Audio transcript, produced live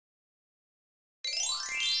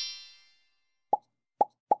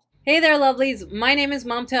Hey there lovelies, my name is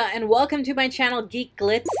Mamta and welcome to my channel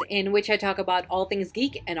GeekGlitz, in which I talk about all things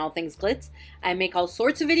geek and all things glitz. I make all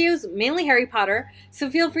sorts of videos, mainly Harry Potter, so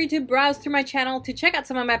feel free to browse through my channel to check out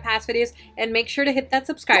some of my past videos and make sure to hit that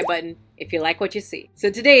subscribe button if you like what you see.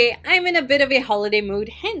 So today, I'm in a bit of a holiday mood,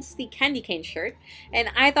 hence the candy cane shirt, and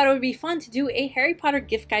I thought it would be fun to do a Harry Potter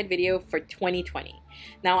gift guide video for 2020.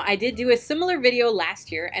 Now, I did do a similar video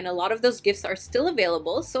last year, and a lot of those gifts are still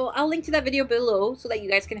available, so I'll link to that video below so that you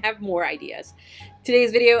guys can have more ideas.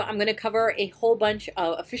 Today's video, I'm going to cover a whole bunch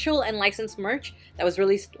of official and licensed merch that was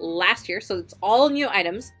released last year, so it's all new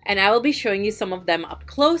items, and I will be showing you some of them up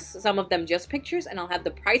close, some of them just pictures, and I'll have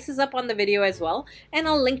the prices up on the video as well, and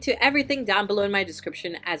I'll link to everything down below in my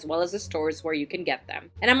description as well as the stores where you can get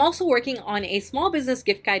them. And I'm also working on a small business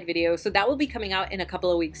gift guide video, so that will be coming out in a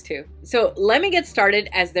couple of weeks too. So let me get started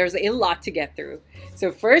as there's a lot to get through.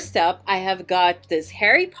 So first up, I have got this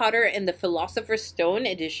Harry Potter and the Philosopher's Stone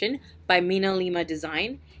edition by Mina Lima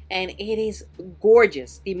Design, and it is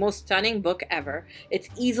gorgeous, the most stunning book ever. It's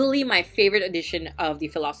easily my favorite edition of the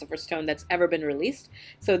Philosopher's Stone that's ever been released.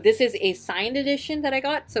 So this is a signed edition that I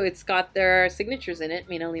got, so it's got their signatures in it,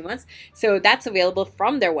 Mina Lima's, so that's available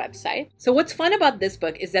from their website. So what's fun about this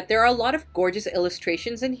book is that there are a lot of gorgeous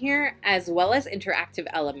illustrations in here as well as interactive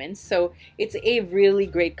elements, so it's a really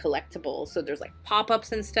great collectible. So there's like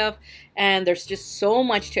pop-ups and stuff, and there's just so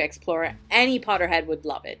much to explore. Any Potterhead would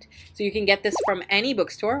love it. So you can get this from any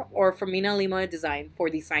bookstore or from Mina Lima Design for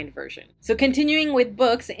the signed version. So continuing with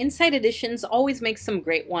books, Inside Editions always makes some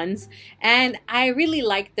great ones, and I really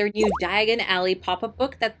like their new Diagon Alley pop-up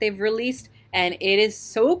book that they've released, and it is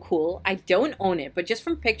so cool. I don't own it, but just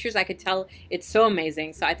from pictures I could tell it's so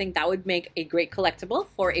amazing, so I think that would make a great collectible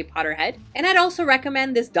for a Potterhead. And I'd also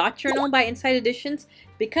recommend this dot journal by Inside Editions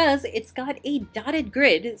because it's got a dotted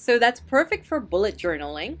grid, so that's perfect for bullet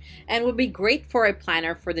journaling and would be great for a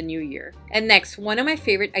planner for the new year. And next, one of my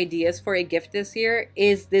favorite ideas for a gift this year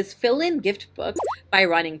is this fill-in gift book by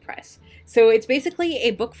Running Press. So it's basically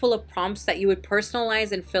a book full of prompts that you would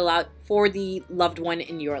personalize and fill out for the loved one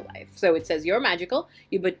in your life. So it says you're magical,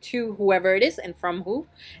 you put to whoever it is and from who.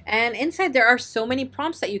 And inside there are so many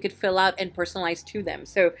prompts that you could fill out and personalize to them.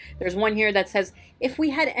 So there's one here that says, if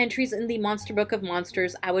we had entries in the Monster Book of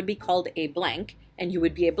Monsters, I would be called a blank and you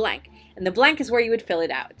would be a blank. And the blank is where you would fill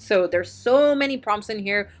it out. So there's so many prompts in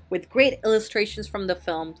here with great illustrations from the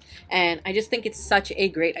film, and I just think it's such a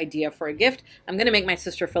great idea for a gift. I'm gonna make my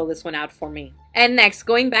sister fill this one out for me. And next,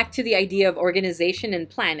 going back to the idea of organization and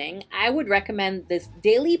planning, I would recommend this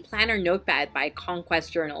Daily Planner Notepad by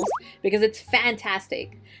Conquest Journals because it's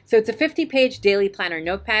fantastic. So it's a 50-page daily planner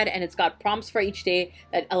notepad, and it's got prompts for each day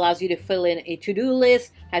that allows you to fill in a to-do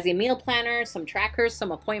list, has a meal planner, some trackers,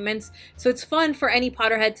 some appointments. So it's fun for any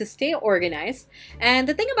Potterhead to stay organized. And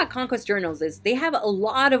the thing about Conquest Journals is they have a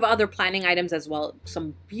lot of other planning items as well.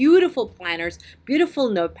 Some beautiful planners, beautiful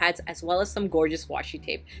notepads, as well as some gorgeous washi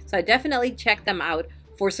tape. So I definitely check them out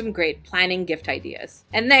for some great planning gift ideas.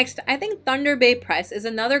 And next, I think Thunder Bay Press is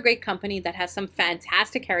another great company that has some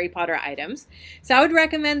fantastic Harry Potter items. So I would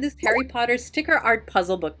recommend this Harry Potter sticker art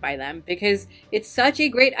puzzle book by them because it's such a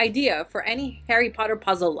great idea for any Harry Potter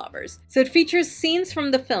puzzle lovers. So it features scenes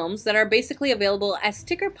from the films that are basically available as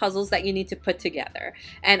sticker puzzles that you need to put together.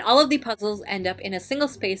 And all of the puzzles end up in a single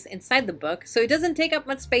space inside the book, so it doesn't take up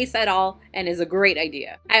much space at all and is a great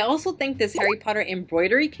idea. I also think this Harry Potter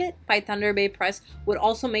embroidery kit by Thunder Bay Press would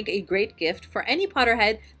also make a great gift for any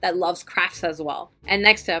Potterhead that loves crafts as well. And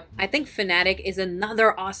next up, I think Fanatic is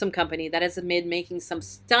another awesome company that has been making some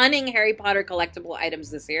stunning Harry Potter collectible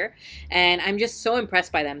items this year, and I'm just so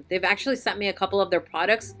impressed by them. They've actually sent me a couple of their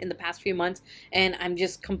products in the past few months, and I'm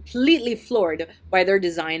just completely floored by their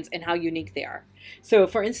designs and how unique they are. So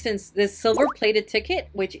for instance, this silver plated ticket,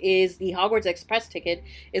 which is the Hogwarts Express ticket,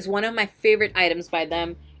 is one of my favorite items by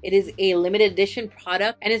them. It is a limited edition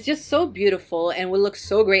product and it's just so beautiful and will look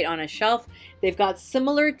so great on a shelf. They've got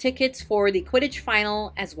similar tickets for the Quidditch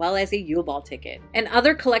final as well as a Yule Ball ticket. And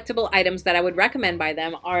other collectible items that I would recommend by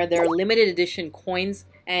them are their limited edition coins,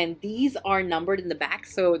 and these are numbered in the back,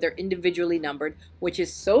 so they're individually numbered, which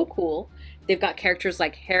is so cool. They've got characters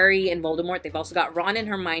like Harry and Voldemort. They've also got Ron and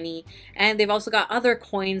Hermione, and they've also got other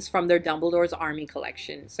coins from their Dumbledore's Army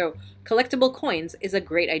collection. So collectible coins is a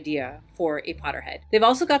great idea for a Potterhead. They've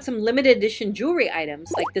also got some limited edition jewelry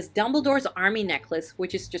items like this Dumbledore's Army necklace,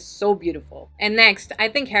 which is just so beautiful. And next, I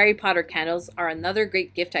think Harry Potter candles are another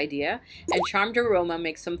great gift idea, and Charmed Aroma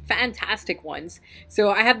makes some fantastic ones. So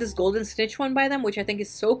I have this golden Snitch one by them, which I think is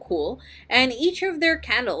so cool, and each of their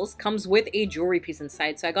candles comes with a jewelry piece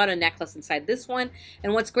inside. So I got a necklace inside this one,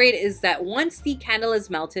 and what's great is that once the candle is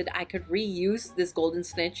melted, I could reuse this golden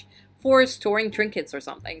Snitch for storing trinkets or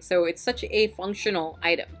something. So it's such a functional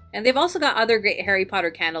item. And they've also got other great Harry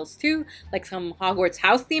Potter candles too, like some Hogwarts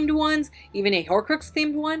house themed ones, even a Horcrux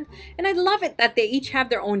themed one. And I love it that they each have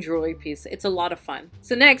their own jewelry piece. It's a lot of fun.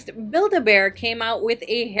 So next, Build-A-Bear came out with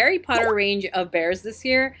a Harry Potter range of bears this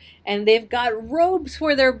year. And they've got robes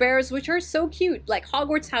for their bears, which are so cute, like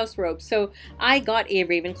Hogwarts house robes. So I got a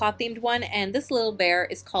Ravenclaw themed one, and this little bear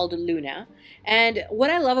is called Luna. And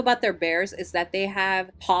what I love about their bears is that they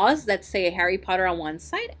have paws that say Harry Potter on one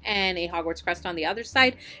side and a Hogwarts crest on the other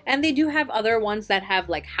side. And they do have other ones that have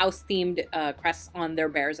like house themed crests on their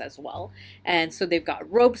bears as well. And so they've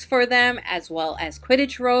got robes for them as well as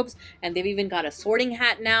Quidditch robes. And they've even got a sorting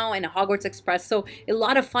hat now and a Hogwarts Express. So a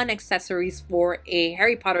lot of fun accessories for a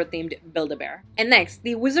Harry Potter themed Build-A-Bear. And next,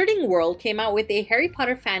 the Wizarding World came out with a Harry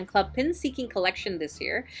Potter fan club pin seeking collection this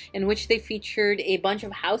year, in which they featured a bunch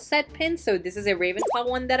of house set pins. So this is a Ravenclaw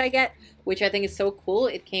one that I get, which I think is so cool.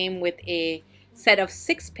 It came with a set of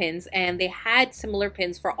 6 pins, and they had similar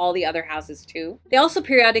pins for all the other houses too. They also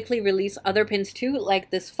periodically release other pins too, like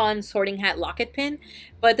this fun sorting hat locket pin.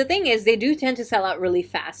 But the thing is, they do tend to sell out really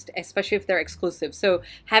fast, especially if they're exclusive. So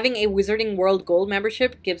having a Wizarding World Gold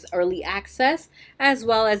membership gives early access as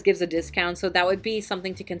well as gives a discount. So that would be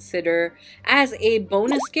something to consider as a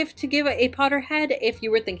bonus gift to give a Potterhead if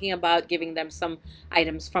you were thinking about giving them some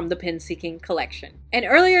items from the pin seeking collection. And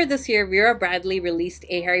earlier this year, Vera Bradley released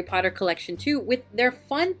a Harry Potter collection too with their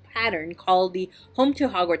fun pattern called the Home to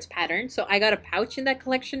Hogwarts pattern. So I got a pouch in that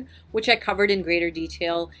collection, which I covered in greater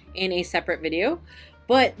detail in a separate video.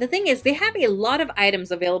 But the thing is, they have a lot of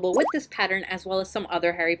items available with this pattern as well as some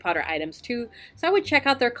other Harry Potter items too, so I would check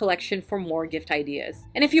out their collection for more gift ideas.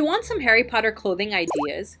 And if you want some Harry Potter clothing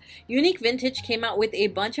ideas, Unique Vintage came out with a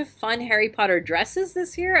bunch of fun Harry Potter dresses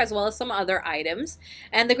this year as well as some other items.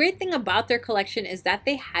 And the great thing about their collection is that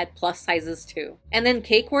they had plus sizes too. And then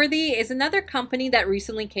Cakeworthy is another company that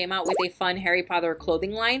recently came out with a fun Harry Potter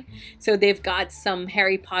clothing line. So they've got some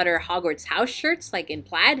Harry Potter Hogwarts house shirts like in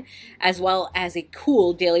plaid, as well as a cool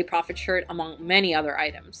Daily Prophet shirt, among many other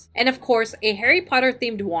items. And of course, a Harry Potter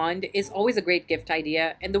themed wand is always a great gift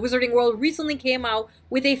idea, and the Wizarding World recently came out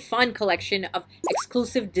with a fun collection of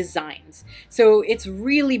exclusive designs. So it's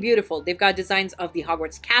really beautiful. They've got designs of the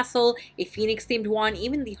Hogwarts castle, a Phoenix themed wand,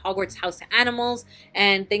 even the Hogwarts house animals,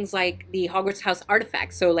 and things like the Hogwarts house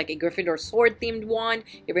artifacts. So like a Gryffindor sword themed wand,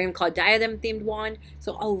 a Ravenclaw diadem themed wand.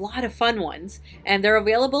 So a lot of fun ones. And they're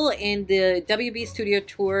available in the WB Studio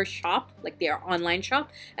Tour shop, like their online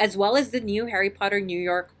shop, as well as the new Harry Potter New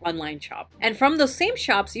York online shop. And from those same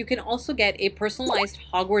shops, you can also get a personalized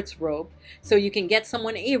Hogwarts robe. So you can get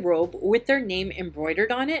someone a robe with their name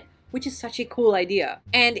embroidered on it, which is such a cool idea.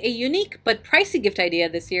 And a unique but pricey gift idea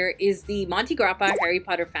this year is the Monty Grappa Harry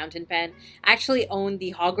Potter fountain pen. I actually own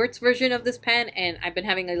the Hogwarts version of this pen, and I've been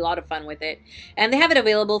having a lot of fun with it. And they have it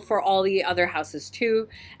available for all the other houses too.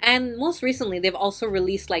 And most recently, they've also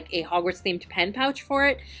released like a Hogwarts themed pen pouch for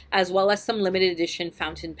it, as well as some limited edition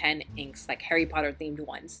fountain pen inks, like Harry Potter themed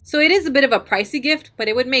ones. So it is a bit of a pricey gift, but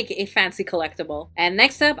it would make a fancy collectible. And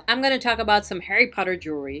next up, I'm going to talk about some Harry Potter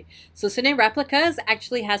jewelry. So Cine Replicas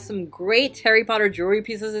actually has some great Harry Potter jewelry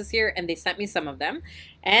pieces this year, and they sent me some of them,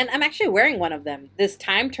 and I'm actually wearing one of them. This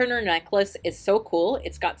time turner necklace is so cool.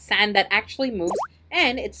 It's got sand that actually moves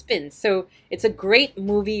and it spins. So it's a great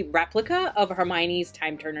movie replica of Hermione's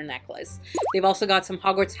time turner necklace. They've also got some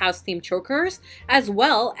Hogwarts house themed chokers, as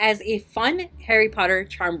well as a fun Harry Potter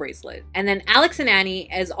charm bracelet. And then Alex and Annie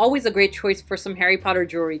is always a great choice for some Harry Potter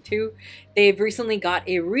jewelry too. They've recently got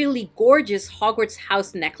a really gorgeous Hogwarts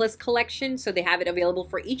house necklace collection, so they have it available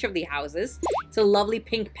for each of the houses. It's a lovely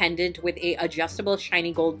pink pendant with a adjustable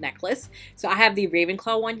shiny gold necklace. So I have the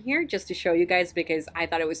Ravenclaw one here just to show you guys because I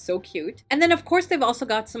thought it was so cute. And then of course they've also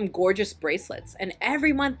got some gorgeous bracelets, and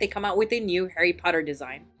every month they come out with a new Harry Potter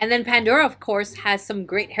design. And then Pandora of course has some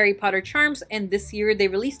great Harry Potter charms, and this year they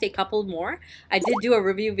released a couple more. I did do a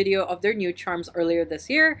review video of their new charms earlier this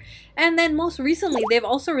year. And then most recently they've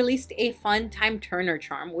also released a fun time turner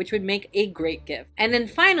charm, which would make a great gift. And then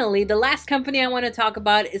finally, the last company I want to talk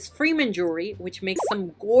about is Freeman Jewelry, which makes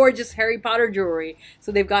some gorgeous Harry Potter jewelry.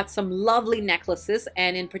 So they've got some lovely necklaces,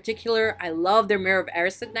 and in particular I love their Mirror of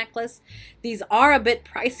Erised necklace. These are a bit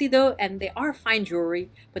pricey though, and they are fine jewelry,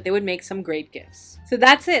 but they would make some great gifts. So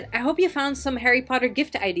that's it. I hope you found some Harry Potter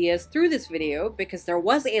gift ideas through this video, because there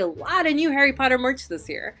was a lot of new Harry Potter merch this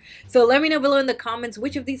year. So let me know below in the comments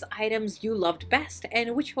which of these items you loved best,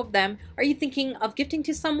 and which of them are you thinking of gifting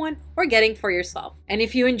to someone or getting for yourself. And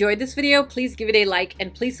if you enjoyed this video, please give it a like,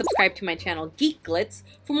 and please subscribe to my channel GeekGlitz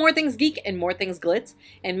for more things geek and more things glitz,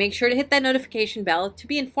 and make sure to hit that notification bell to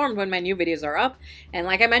be informed when my new videos are up. And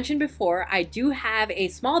like I mentioned before, I do have a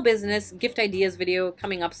small business gift ideas video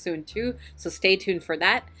coming up soon too, so stay tuned for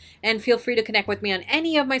that. And feel free to connect with me on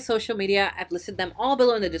any of my social media. I've listed them all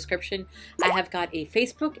below in the description. I have got a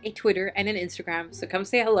Facebook, a Twitter, and an Instagram, so come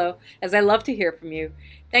say hello, as I love to hear from you.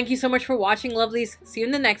 Thank you so much for watching, lovelies. See you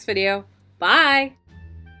in the next video. Bye!